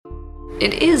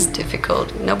It is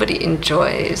difficult. Nobody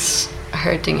enjoys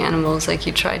hurting animals. Like,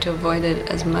 you try to avoid it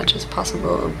as much as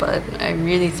possible, but I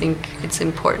really think it's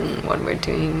important what we're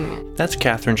doing. That's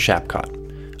Catherine Shapcott,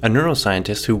 a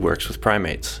neuroscientist who works with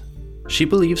primates. She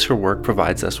believes her work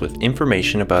provides us with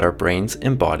information about our brains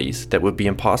and bodies that would be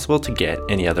impossible to get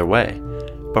any other way.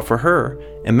 But for her,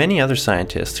 and many other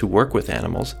scientists who work with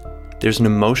animals, there's an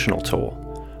emotional toll,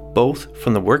 both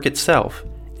from the work itself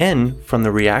and from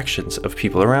the reactions of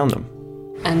people around them.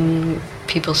 And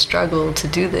people struggle to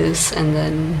do this, and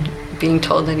then being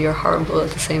told that you're horrible at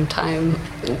the same time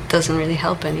doesn't really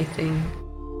help anything.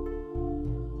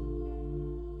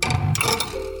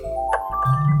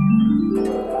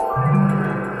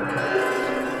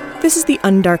 This is the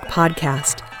Undark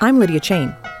Podcast. I'm Lydia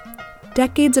Chain.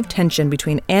 Decades of tension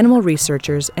between animal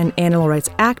researchers and animal rights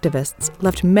activists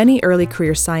left many early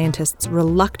career scientists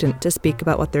reluctant to speak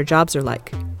about what their jobs are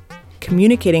like.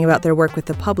 Communicating about their work with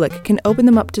the public can open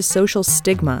them up to social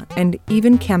stigma and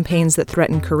even campaigns that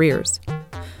threaten careers.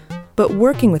 But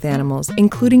working with animals,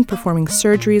 including performing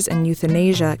surgeries and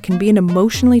euthanasia, can be an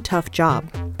emotionally tough job,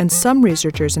 and some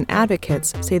researchers and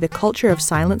advocates say the culture of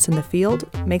silence in the field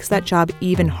makes that job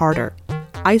even harder,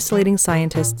 isolating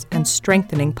scientists and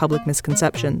strengthening public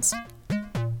misconceptions.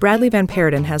 Bradley Van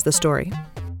Periden has the story.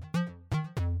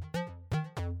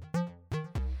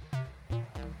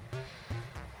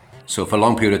 So for a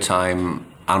long period of time,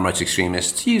 animal rights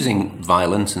extremists, using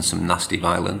violence and some nasty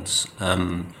violence,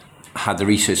 had the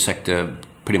research sector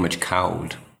pretty much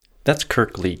cowed. That's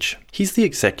Kirk Leach. He's the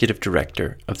executive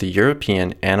director of the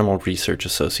European Animal Research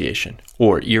Association,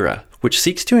 or ERA, which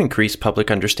seeks to increase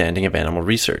public understanding of animal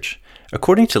research.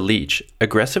 According to Leach,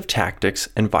 aggressive tactics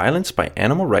and violence by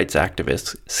animal rights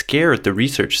activists scared the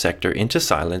research sector into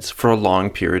silence for a long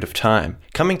period of time,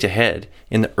 coming to head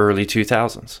in the early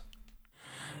 2000s.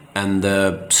 And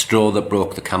the straw that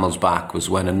broke the camel's back was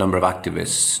when a number of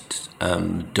activists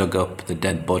dug up the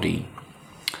dead body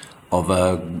of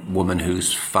a woman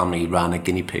whose family ran a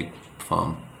guinea pig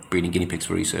farm, breeding guinea pigs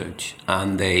for research.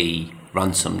 And they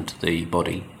ransomed the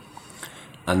body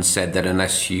and said that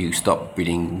unless you stop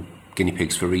breeding guinea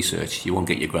pigs for research, you won't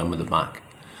get your grandmother back.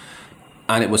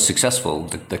 And it was successful.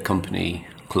 The company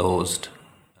closed.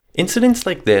 Incidents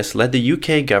like this led the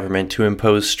UK government to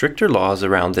impose stricter laws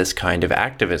around this kind of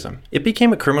activism. It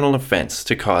became a criminal offence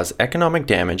to cause economic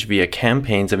damage via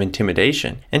campaigns of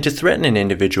intimidation and to threaten an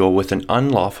individual with an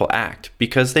unlawful act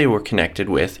because they were connected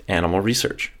with animal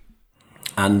research.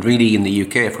 And really in the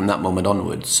UK from that moment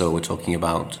onwards, so we're talking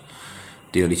about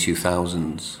the early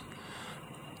 2000s,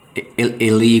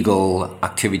 illegal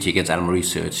activity against animal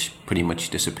research pretty much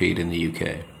disappeared in the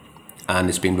UK. And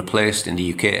it's been replaced in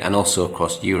the UK and also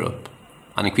across Europe,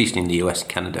 and increasingly in the US and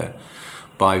Canada,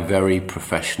 by very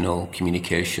professional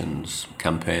communications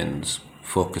campaigns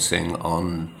focusing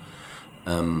on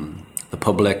the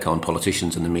public, on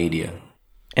politicians and the media.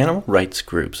 Animal rights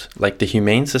groups like the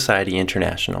Humane Society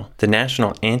International, the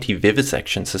National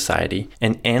Anti-Vivisection Society,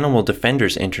 and Animal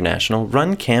Defenders International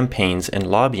run campaigns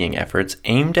and lobbying efforts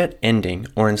aimed at ending,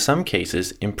 or in some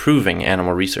cases, improving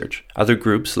animal research. Other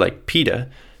groups like PETA,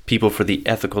 People for the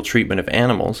Ethical Treatment of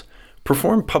Animals,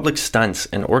 perform public stunts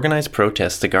and organize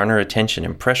protests to garner attention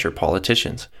and pressure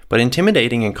politicians. But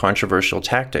intimidating and controversial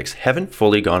tactics haven't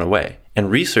fully gone away, and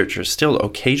researchers still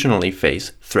occasionally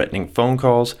face threatening phone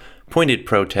calls, pointed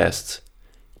protests,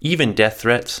 even death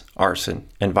threats, arson,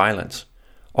 and violence.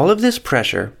 All of this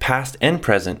pressure, past and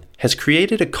present, has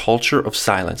created a culture of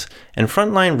silence, and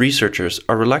frontline researchers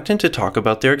are reluctant to talk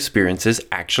about their experiences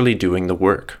actually doing the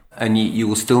work. And you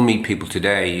will still meet people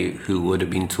today who would have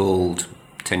been told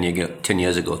 10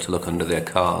 years ago to look under their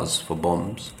cars for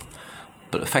bombs.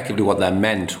 But effectively what that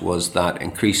meant was that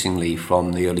increasingly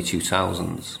from the early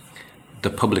 2000s, the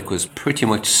public was pretty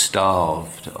much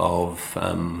starved of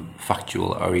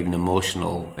factual or even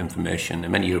emotional information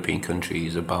in many European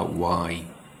countries about why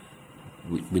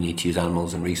we need to use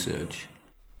animals in research.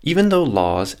 Even though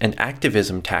laws and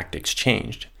activism tactics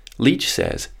changed, Leach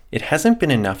says it hasn't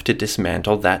been enough to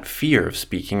dismantle that fear of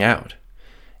speaking out.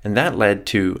 And that led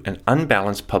to an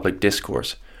unbalanced public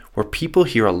discourse where people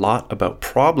hear a lot about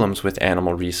problems with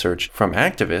animal research from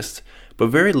activists, but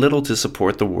very little to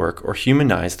support the work or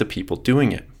humanize the people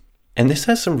doing it. And this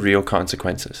has some real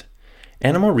consequences.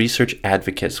 Animal research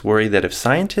advocates worry that if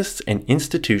scientists and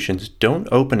institutions don't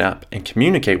open up and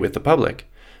communicate with the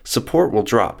public, support will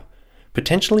drop,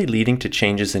 potentially leading to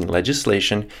changes in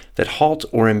legislation that halt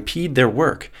or impede their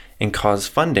work and cause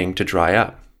funding to dry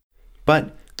up.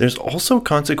 But there's also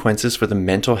consequences for the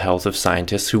mental health of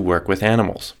scientists who work with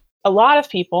animals. A lot of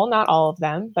people, not all of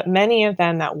them, but many of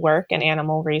them that work in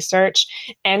animal research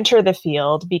enter the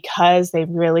field because they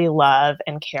really love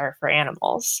and care for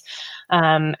animals.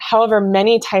 However,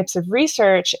 many types of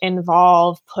research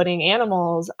involve putting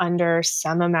animals under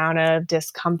some amount of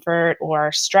discomfort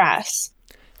or stress.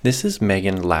 This is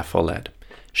Megan LaFollette.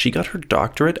 She got her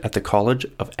doctorate at the College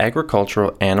of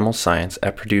Agricultural Animal Science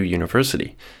at Purdue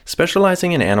University,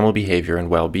 specializing in animal behavior and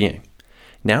well-being.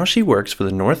 Now she works for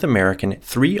the North American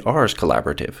 3Rs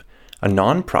Collaborative, a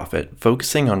nonprofit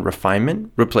focusing on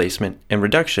refinement, replacement, and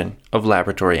reduction of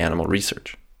laboratory animal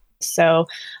research. So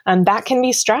that can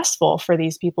be stressful for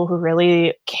these people who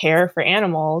really care for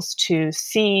animals to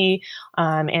see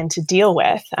and to deal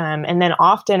with. And then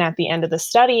often at the end of the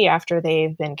study, after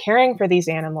they've been caring for these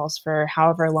animals for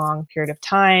however long period of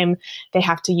time, they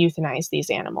have to euthanize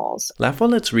these animals.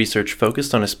 LaFollette's research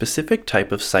focused on a specific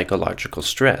type of psychological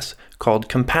stress called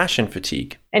compassion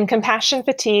fatigue. And compassion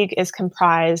fatigue is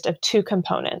comprised of two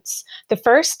components. The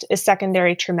first is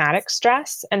secondary traumatic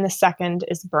stress, and the second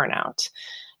is burnout.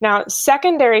 Now,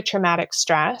 secondary traumatic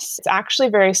stress is actually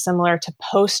very similar to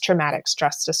post-traumatic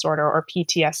stress disorder, or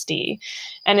PTSD,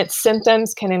 and its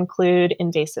symptoms can include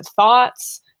invasive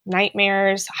thoughts,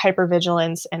 nightmares,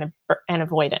 hypervigilance, and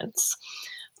avoidance.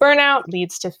 Burnout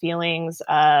leads to feelings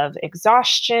of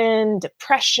exhaustion,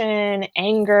 depression,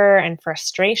 anger, and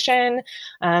frustration,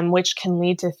 which can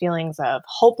lead to feelings of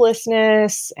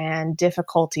hopelessness and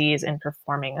difficulties in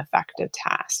performing effective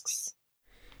tasks.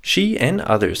 She and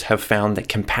others have found that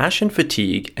compassion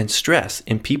fatigue and stress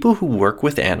in people who work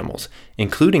with animals,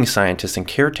 including scientists and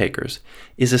caretakers,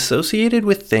 is associated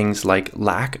with things like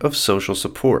lack of social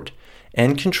support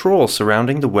and control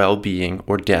surrounding the well-being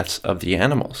or deaths of the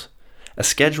animals. A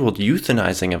scheduled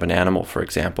euthanizing of an animal, for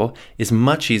example, is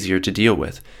much easier to deal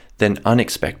with than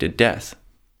unexpected death.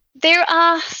 There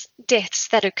are deaths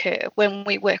that occur when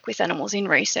we work with animals in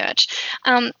research,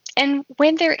 and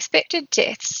when they're expected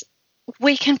deaths,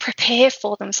 we can prepare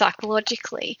for them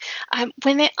psychologically.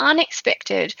 When they're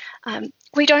unexpected,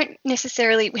 we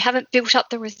haven't built up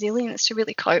the resilience to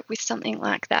really cope with something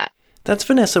like that. That's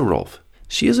Vanessa Rolfe.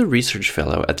 She is a research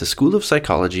fellow at the School of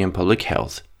Psychology and Public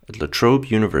Health at La Trobe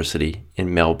University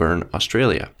in Melbourne,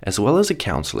 Australia, as well as a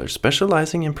counselor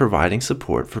specializing in providing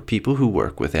support for people who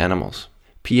work with animals.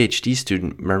 PhD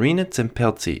student Marina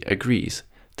Zempeltsi agrees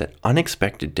that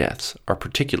unexpected deaths are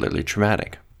particularly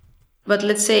traumatic. But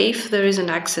let's say if there is an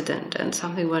accident and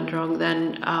something went wrong,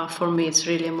 then for me it's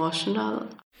really emotional.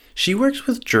 She works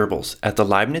with gerbils at the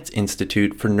Leibniz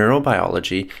Institute for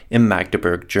Neurobiology in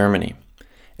Magdeburg, Germany.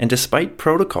 And despite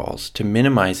protocols to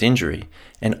minimize injury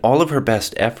and all of her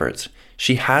best efforts,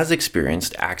 she has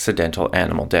experienced accidental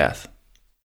animal death.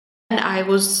 I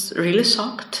was really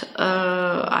shocked.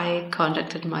 I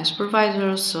contacted my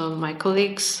supervisors, my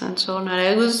colleagues, and so on. And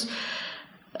I was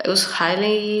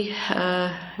highly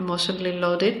emotionally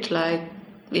loaded, like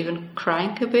even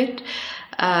crying a bit.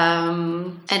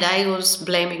 And I was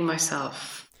blaming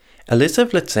myself. Elisa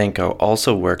Vletsenko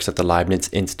also works at the Leibniz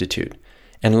Institute.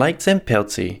 And like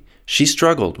Zempeltsi, she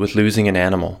struggled with losing an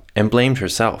animal and blamed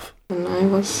herself. And I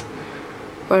was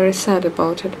very sad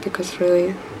about it because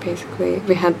really, basically,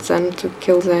 we had then to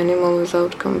kill the animal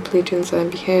without completing the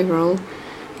behavioral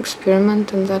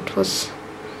experiment, and that was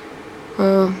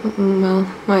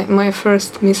my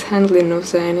first mishandling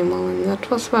of the animal, and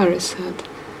that was very sad.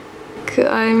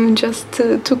 I'm just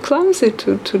too clumsy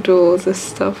to do all this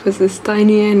stuff with these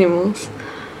tiny animals.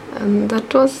 And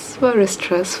that was very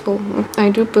stressful. I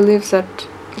do believe that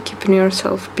keeping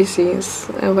yourself busy is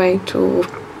a way to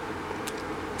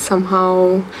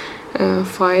somehow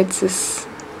fight these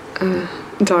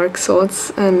dark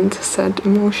thoughts and sad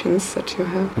emotions that you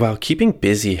have. While keeping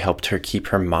busy helped her keep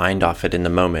her mind off it in the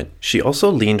moment, she also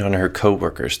leaned on her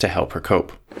co-workers to help her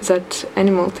cope. That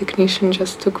animal technician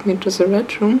just took me to the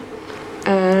rat room,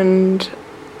 and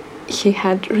he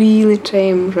had really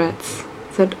tame rats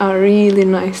that are really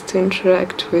nice to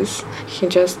interact with. He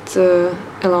just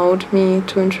allowed me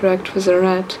to interact with a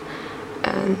rat,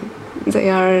 and they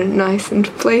are nice and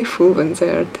playful when they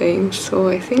are tame, so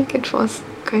I think it was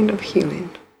kind of healing.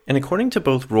 And according to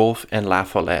both Rolfe and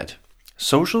LaFollette,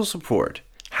 social support,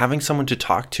 having someone to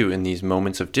talk to in these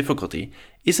moments of difficulty,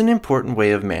 is an important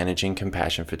way of managing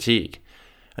compassion fatigue.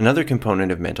 Another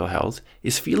component of mental health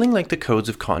is feeling like the codes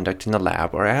of conduct in the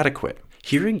lab are adequate.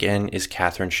 Here again is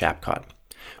Catherine Shapcott.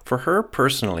 For her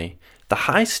personally, the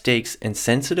high stakes and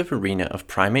sensitive arena of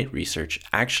primate research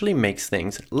actually makes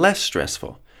things less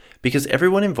stressful because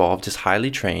everyone involved is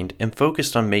highly trained and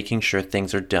focused on making sure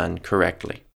things are done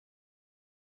correctly.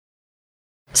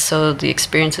 So the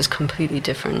experience is completely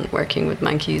different working with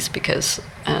monkeys because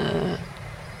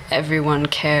everyone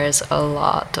cares a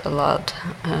lot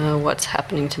what's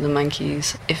happening to the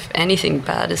monkeys. If anything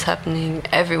bad is happening,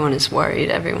 everyone is worried,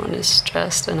 everyone is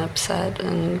stressed and upset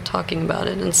and talking about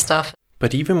it and stuff.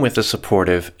 But even with a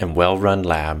supportive and well-run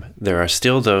lab, there are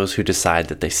still those who decide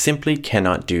that they simply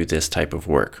cannot do this type of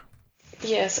work.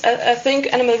 Yes, I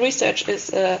think animal research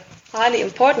is highly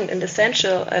important and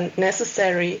essential and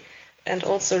necessary and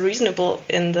also reasonable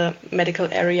in the medical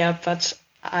area, but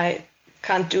I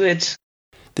can't do it.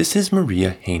 This is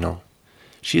Maria Haenel.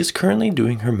 She is currently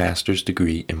doing her master's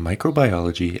degree in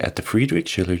microbiology at the Friedrich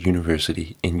Schiller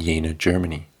University in Jena,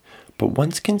 Germany, but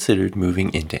once considered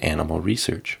moving into animal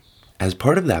research. As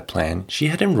part of that plan, she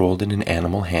had enrolled in an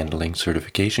animal handling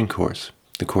certification course.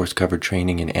 The course covered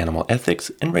training in animal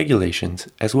ethics and regulations,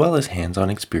 as well as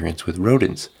hands-on experience with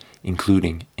rodents,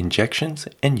 including injections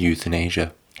and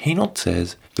euthanasia. Haenel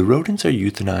says the rodents are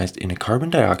euthanized in a carbon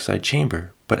dioxide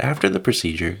chamber, but after the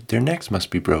procedure, their necks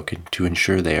must be broken to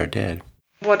ensure they are dead.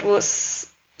 What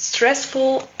was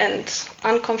stressful and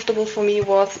uncomfortable for me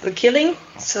was the killing,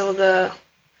 so the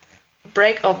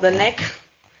break of the neck.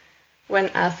 When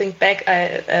I think back,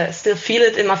 I still feel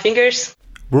it in my fingers.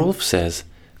 Rolf says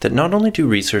that not only do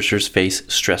researchers face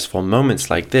stressful moments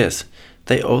like this,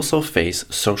 they also face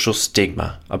social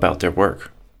stigma about their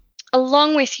work.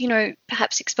 Along with,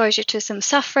 perhaps exposure to some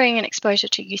suffering and exposure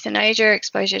to euthanasia,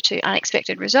 exposure to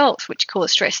unexpected results, which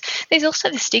cause stress, there's also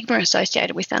the stigma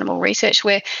associated with animal research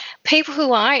where people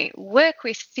who I work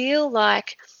with feel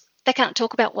like they can't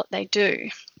talk about what they do.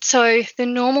 So the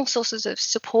normal sources of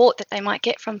support that they might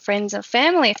get from friends and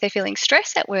family if they're feeling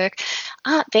stressed at work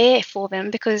aren't there for them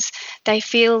because they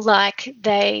feel like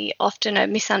they often are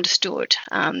misunderstood.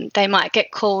 They might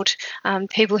get called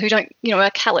people who don't,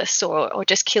 are callous or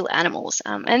just kill animals.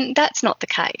 And that's not the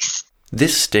case.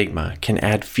 This stigma can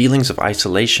add feelings of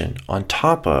isolation on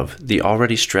top of the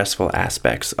already stressful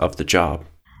aspects of the job.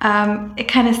 It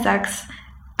kind of sucks.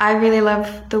 I really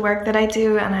love the work that I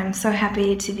do, and I'm so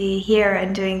happy to be here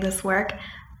and doing this work,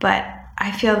 but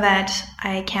I feel that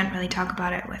I can't really talk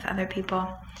about it with other people.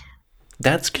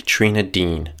 That's Katrina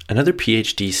Dean, another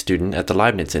PhD student at the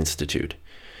Leibniz Institute.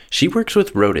 She works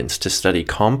with rodents to study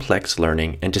complex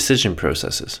learning and decision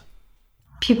processes.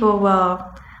 People will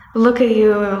look at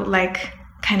you like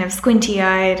kind of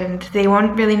squinty-eyed, and they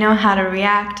won't really know how to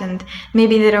react, and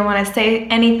maybe they don't want to say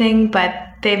anything, but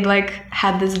they've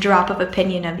had this drop of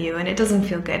opinion of you, and it doesn't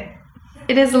feel good.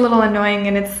 It is a little annoying,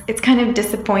 and it's kind of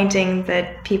disappointing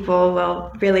that people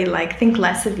will really think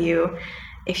less of you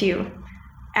if you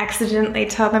accidentally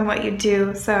tell them what you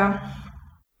do. So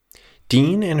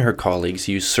Dean and her colleagues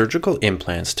use surgical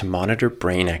implants to monitor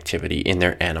brain activity in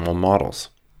their animal models.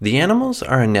 The animals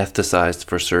are anesthetized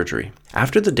for surgery.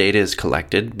 After the data is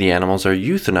collected, the animals are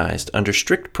euthanized under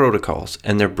strict protocols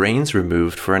and their brains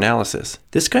removed for analysis.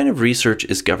 This kind of research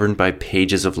is governed by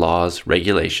pages of laws,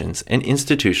 regulations, and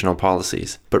institutional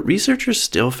policies. But researchers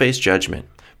still face judgment.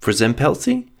 For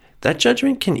Zempelsi, that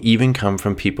judgment can even come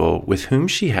from people with whom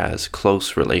she has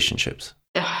close relationships.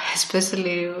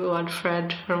 Especially one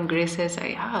friend from Greece says,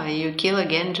 you kill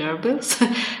again gerbils?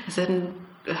 Then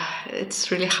it's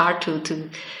really hard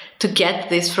to get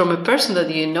this from a person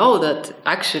that you know that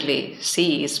actually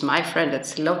she is my friend, that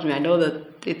she loves me. I know that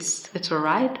it's all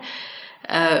right,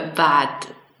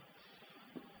 but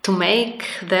to make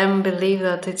them believe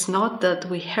that it's not that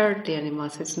we hurt the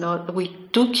animals, it's not, we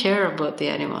do care about the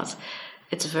animals.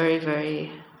 It's very,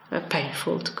 very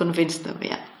painful to convince them.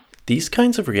 Yeah. These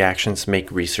kinds of reactions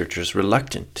make researchers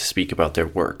reluctant to speak about their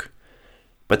work,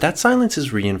 but that silence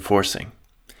is reinforcing.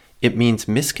 It means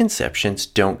misconceptions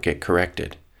don't get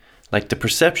corrected, like the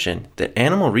perception that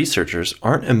animal researchers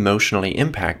aren't emotionally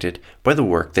impacted by the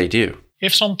work they do.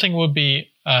 If something would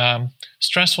be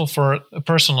stressful for a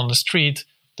person on the street,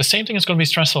 the same thing is going to be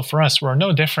stressful for us. We're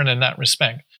no different in that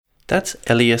respect. That's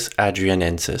Elias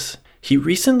Adrianensis. He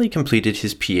recently completed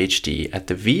his PhD at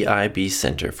the VIB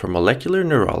Center for Molecular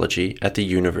Neurology at the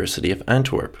University of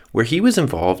Antwerp, where he was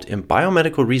involved in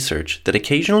biomedical research that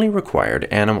occasionally required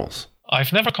animals.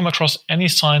 I've never come across any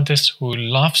scientist who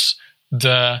loves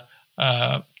the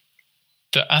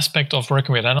aspect of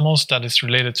working with animals that is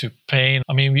related to pain.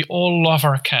 I mean, we all love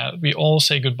our cat. We all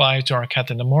say goodbye to our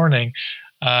cat in the morning.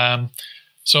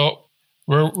 So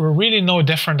we're really no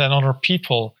different than other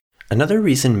people. Another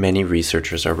reason many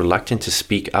researchers are reluctant to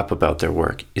speak up about their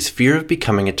work is fear of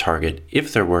becoming a target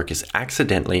if their work is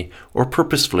accidentally or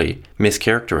purposefully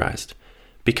mischaracterized.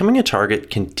 Becoming a target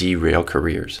can derail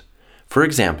careers. For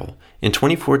example, in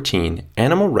 2014,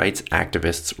 animal rights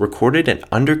activists recorded an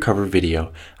undercover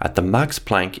video at the Max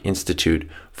Planck Institute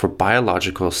for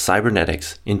Biological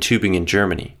Cybernetics in Tübingen,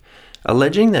 Germany.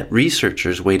 alleging that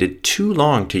researchers waited too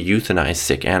long to euthanize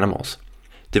sick animals.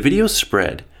 The video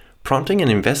spread, prompting an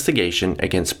investigation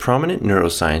against prominent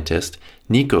neuroscientist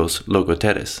Nikos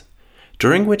Logotheris,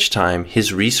 during which time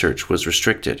his research was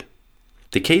restricted.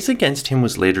 The case against him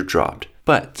was later dropped,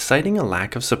 but citing a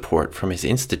lack of support from his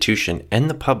institution and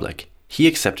the public, he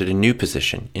accepted a new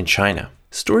position in China.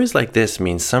 Stories like this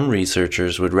mean some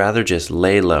researchers would rather just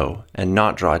lay low and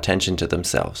not draw attention to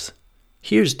themselves.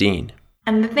 Here's Dean.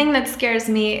 And the thing that scares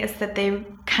me is that they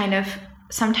kind of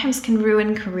sometimes can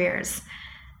ruin careers.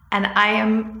 And I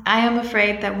am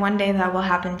afraid that one day that will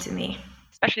happen to me.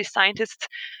 Especially scientists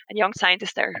and young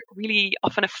scientists are really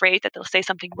often afraid that they'll say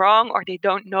something wrong or they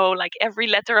don't know like every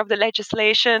letter of the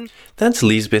legislation. That's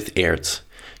Lisbeth Eerts.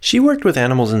 She worked with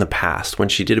animals in the past when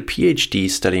she did a PhD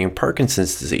studying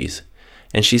Parkinson's disease,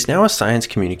 and she's now a science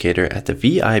communicator at the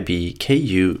VIB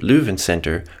KU Leuven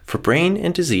Center for Brain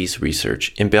and Disease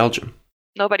Research in Belgium.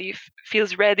 Nobody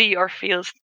feels ready or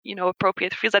feels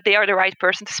appropriate, feels that they are the right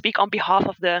person to speak on behalf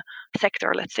of the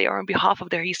sector, let's say, or on behalf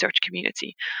of their research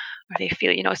community. Or they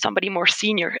feel, somebody more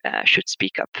senior should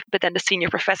speak up. But then the senior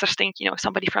professors think,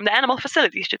 somebody from the animal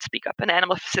facility should speak up. And the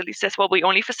animal facility says, well, we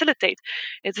only facilitate.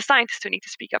 It's the scientists who need to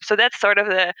speak up. So that's sort of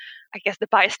the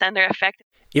bystander effect.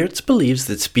 Eerts believes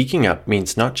that speaking up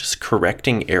means not just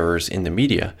correcting errors in the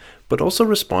media, but also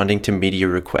responding to media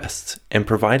requests and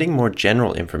providing more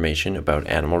general information about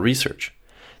animal research.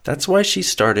 That's why she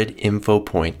started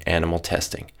InfoPoint Animal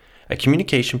Testing, a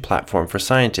communication platform for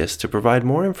scientists to provide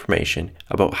more information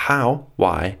about how,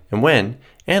 why, and when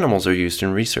animals are used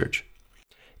in research.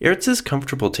 Eerts is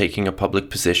comfortable taking a public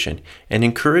position and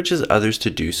encourages others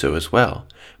to do so as well,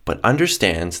 but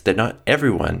understands that not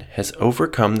everyone has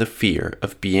overcome the fear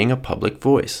of being a public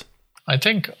voice. I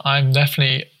think I'm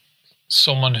definitely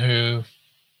someone who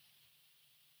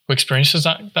experiences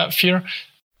that fear.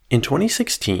 In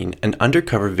 2016, an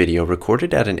undercover video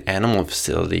recorded at an animal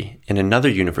facility in another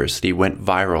university went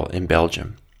viral in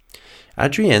Belgium.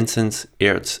 Adriaansens,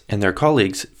 Eerts, and their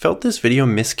colleagues felt this video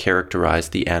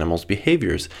mischaracterized the animals'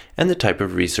 behaviors and the type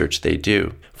of research they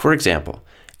do. For example,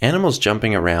 animals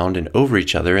jumping around and over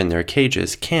each other in their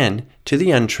cages can, to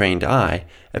the untrained eye,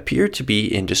 appear to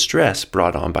be in distress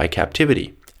brought on by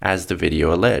captivity, as the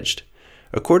video alleged.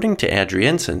 According to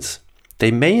Adriaansens,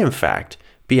 they may in fact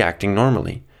be acting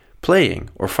normally, playing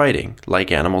or fighting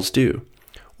like animals do,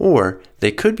 or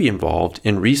they could be involved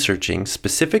in researching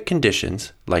specific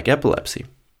conditions like epilepsy.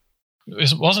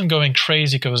 It wasn't going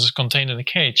crazy because it was contained in a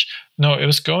cage. No, it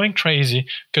was going crazy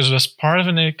because it was part of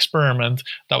an experiment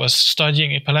that was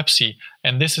studying epilepsy,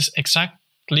 and this is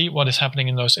exactly what is happening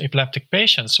in those epileptic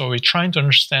patients. So we're trying to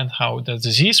understand how the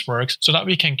disease works so that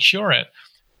we can cure it.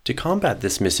 To combat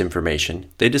this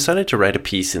misinformation, they decided to write a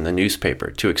piece in the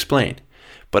newspaper to explain.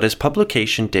 But as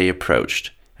publication day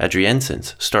approached,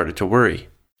 Adriaansens started to worry.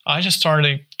 I just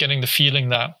started getting the feeling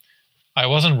that I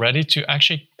wasn't ready to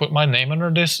actually put my name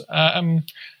under this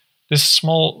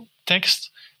small text.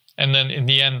 And then in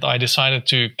the end, I decided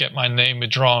to get my name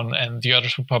withdrawn and the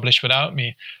others would publish without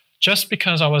me, just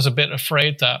because I was a bit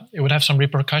afraid that it would have some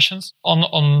repercussions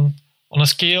on a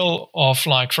scale of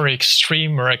like very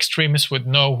extreme, where extremists would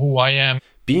know who I am.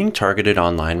 Being targeted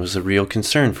online was a real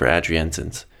concern for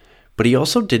Adriaansens. But he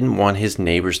also didn't want his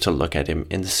neighbors to look at him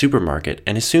in the supermarket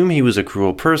and assume he was a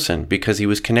cruel person because he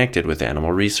was connected with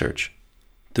animal research.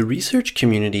 The research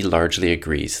community largely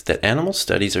agrees that animal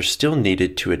studies are still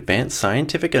needed to advance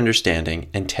scientific understanding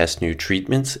and test new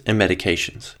treatments and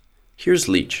medications. Here's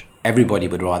Leach. Everybody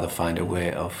would rather find a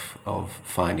way of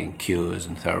finding cures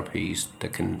and therapies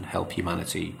that can help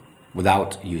humanity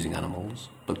without using animals.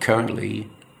 But currently,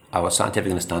 our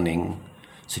scientific understanding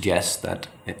suggests that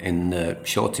in the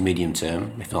short to medium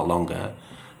term, if not longer,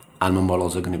 animal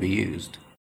models are going to be used.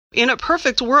 In a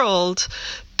perfect world,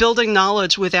 building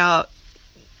knowledge without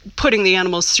putting the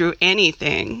animals through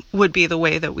anything would be the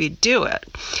way that we do it.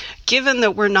 Given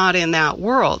that we're not in that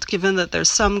world, given that there's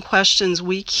some questions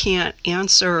we can't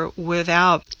answer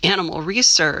without animal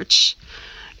research,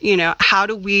 how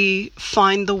do we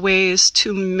find the ways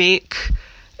to make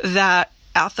that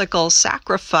ethical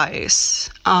sacrifice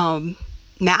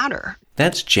matter?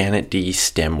 That's Janet D.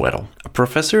 Stemwedel, a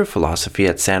professor of philosophy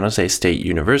at San Jose State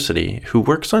University who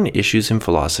works on issues in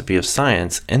philosophy of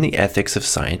science and the ethics of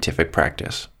scientific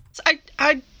practice.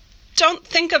 I don't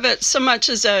think of it so much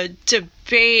as a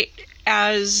debate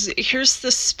as here's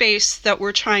the space that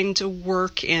we're trying to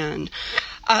work in.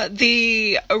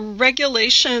 The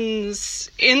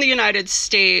regulations in the United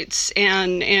States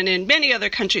and in many other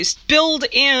countries build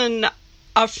in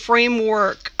a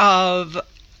framework of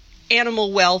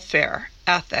animal welfare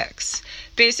ethics.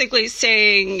 Basically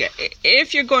saying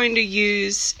if you're going to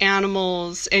use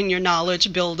animals in your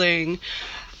knowledge building,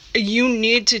 you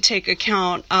need to take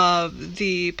account of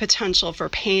the potential for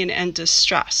pain and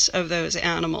distress of those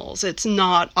animals. It's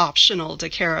not optional to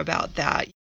care about that.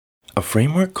 A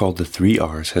framework called the 3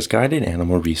 R's has guided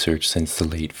animal research since the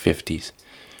late 50s.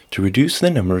 To reduce the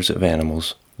numbers of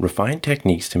animals, refine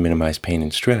techniques to minimize pain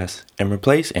and stress, and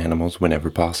replace animals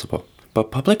whenever possible. But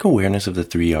public awareness of the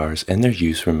 3 R's and their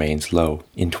use remains low.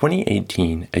 In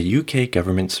 2018, a UK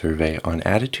government survey on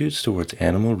attitudes towards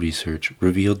animal research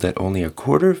revealed that only a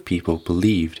quarter of people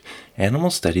believed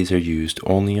animal studies are used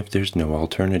only if there's no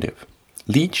alternative.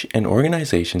 Leach and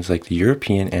organizations like the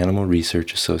European Animal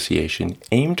Research Association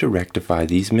aim to rectify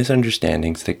these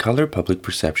misunderstandings that color public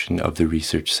perception of the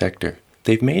research sector.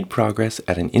 They've made progress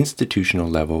at an institutional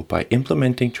level by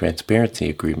implementing transparency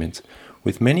agreements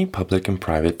with many public and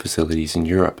private facilities in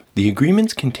Europe. The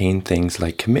agreements contain things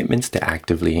like commitments to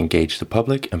actively engage the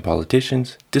public and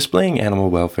politicians, displaying animal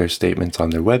welfare statements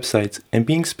on their websites, and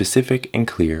being specific and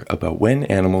clear about when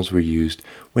animals were used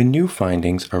when new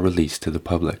findings are released to the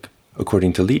public.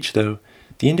 According to Leach, though,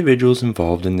 the individuals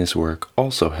involved in this work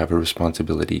also have a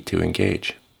responsibility to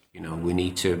engage. We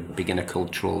need to begin a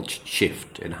cultural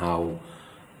shift in how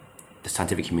the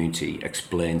scientific community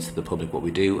explains to the public what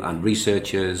we do, and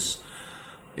researchers,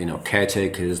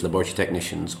 caretakers, laboratory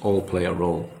technicians all play a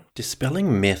role.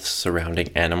 Dispelling myths surrounding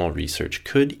animal research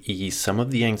could ease some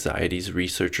of the anxieties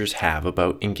researchers have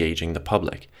about engaging the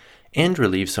public and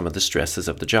relieve some of the stresses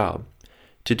of the job.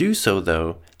 To do so,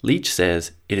 though, Leach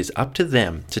says it is up to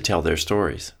them to tell their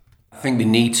stories. I think we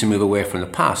need to move away from the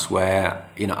past where,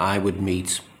 I would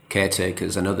meet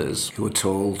caretakers and others who were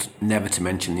told never to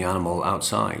mention the animal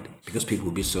outside because people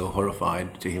would be so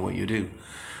horrified to hear what you do.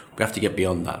 We have to get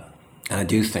beyond that. And I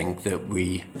do think that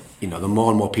the more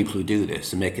and more people who do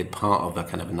this and make it part of a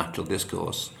kind of a natural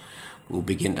discourse, we'll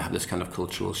begin to have this kind of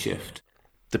cultural shift.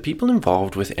 The people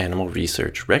involved with animal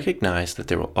research recognize that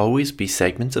there will always be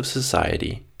segments of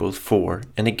society both for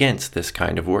and against this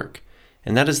kind of work,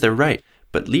 and that is their right.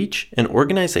 But Leach and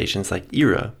organizations like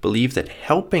ERA believe that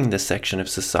helping the section of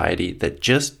society that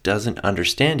just doesn't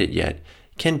understand it yet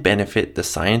can benefit the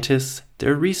scientists,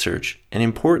 their research, and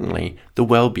importantly, the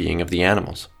well-being of the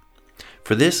animals.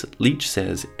 For this, Leach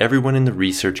says everyone in the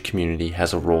research community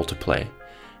has a role to play,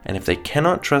 and if they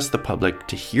cannot trust the public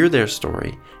to hear their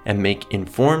story and make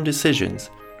informed decisions,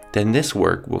 then this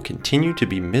work will continue to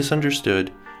be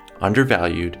misunderstood,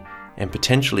 undervalued, and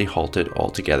potentially halted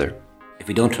altogether. If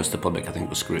we don't trust the public, I think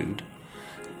we're screwed.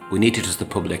 We need to trust the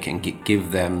public and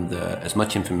give them as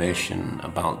much information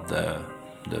about the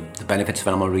benefits of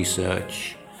animal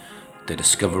research, the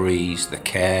discoveries, the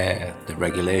care, the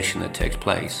regulation that takes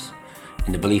place,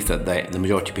 in the belief that the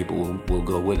majority of people will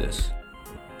go with us.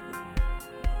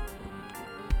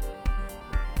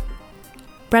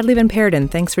 Bradley Van Perden,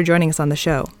 thanks for joining us on the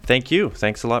show. Thank you.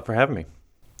 Thanks a lot for having me.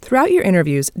 Throughout your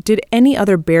interviews, did any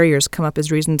other barriers come up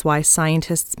as reasons why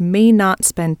scientists may not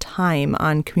spend time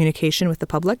on communication with the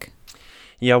public?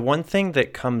 Yeah, one thing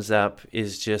that comes up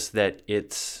is just that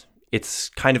it's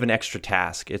kind of an extra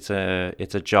task. It's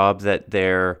a job that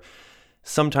they're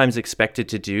sometimes expected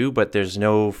to do, but there's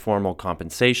no formal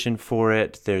compensation for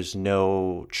it. There's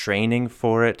no training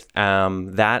for it.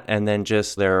 That, and then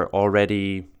just they're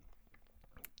already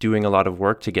doing a lot of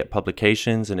work to get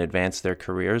publications and advance their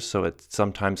careers. So it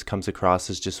sometimes comes across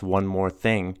as just one more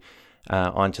thing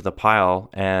onto the pile.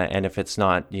 And if it's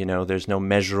not, there's no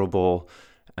measurable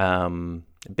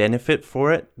benefit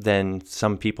for it, then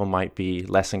some people might be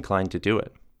less inclined to do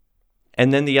it.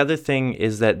 And then the other thing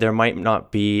is that there might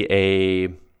not be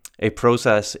a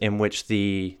process in which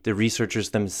the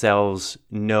researchers themselves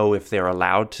know if they're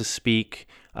allowed to speak,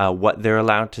 what they're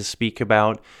allowed to speak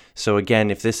about. So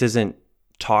again, if this isn't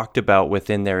talked about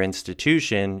within their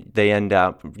institution, they end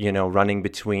up, running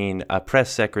between a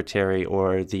press secretary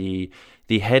or the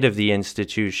head of the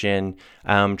institution,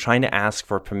 trying to ask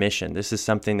for permission. This is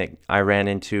something that I ran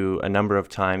into a number of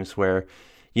times where,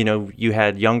 you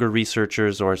had younger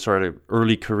researchers or sort of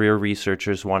early career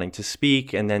researchers wanting to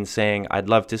speak and then saying, I'd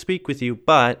love to speak with you,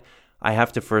 but I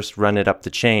have to first run it up the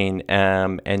chain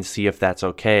and see if that's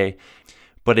okay.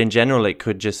 But in general, it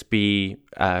could just be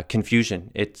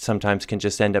confusion. It sometimes can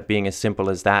just end up being as simple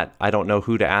as that. I don't know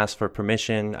who to ask for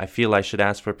permission. I feel I should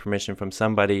ask for permission from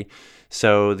somebody.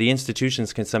 So the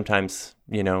institutions can sometimes,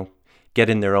 get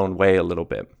in their own way a little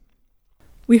bit.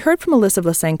 We heard from Alyssa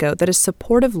Vlasenko that a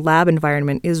supportive lab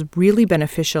environment is really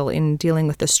beneficial in dealing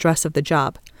with the stress of the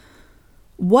job.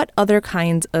 What other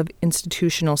kinds of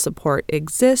institutional support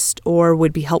exist or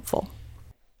would be helpful?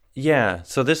 Yeah,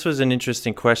 so this was an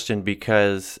interesting question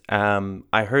because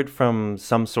I heard from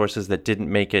some sources that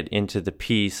didn't make it into the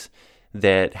piece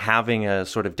that having a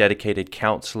sort of dedicated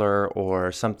counselor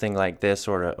or something like this,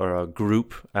 or a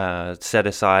group set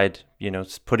aside,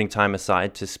 putting time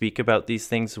aside to speak about these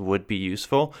things would be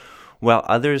useful. While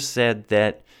others said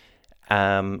that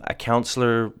a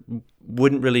counselor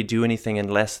wouldn't really do anything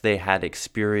unless they had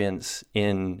experience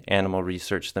in animal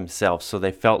research themselves. So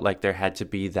they felt like there had to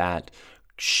be that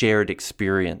shared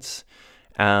experience.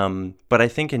 But I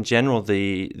think in general,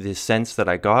 the sense that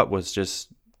I got was just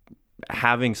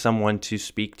having someone to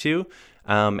speak to,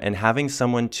 and having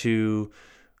someone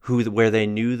where they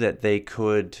knew that they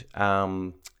could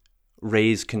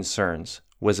raise concerns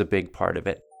was a big part of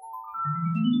it.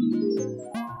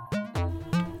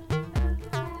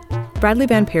 Bradley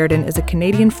Van Peerden is a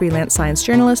Canadian freelance science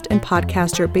journalist and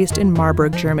podcaster based in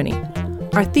Marburg, Germany.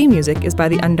 Our theme music is by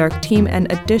the Undark team,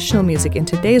 and additional music in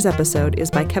today's episode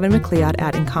is by Kevin MacLeod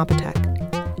at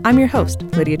Incompetech. I'm your host,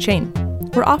 Lydia Chain.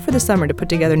 We're off for the summer to put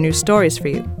together new stories for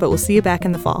you, but we'll see you back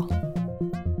in the fall.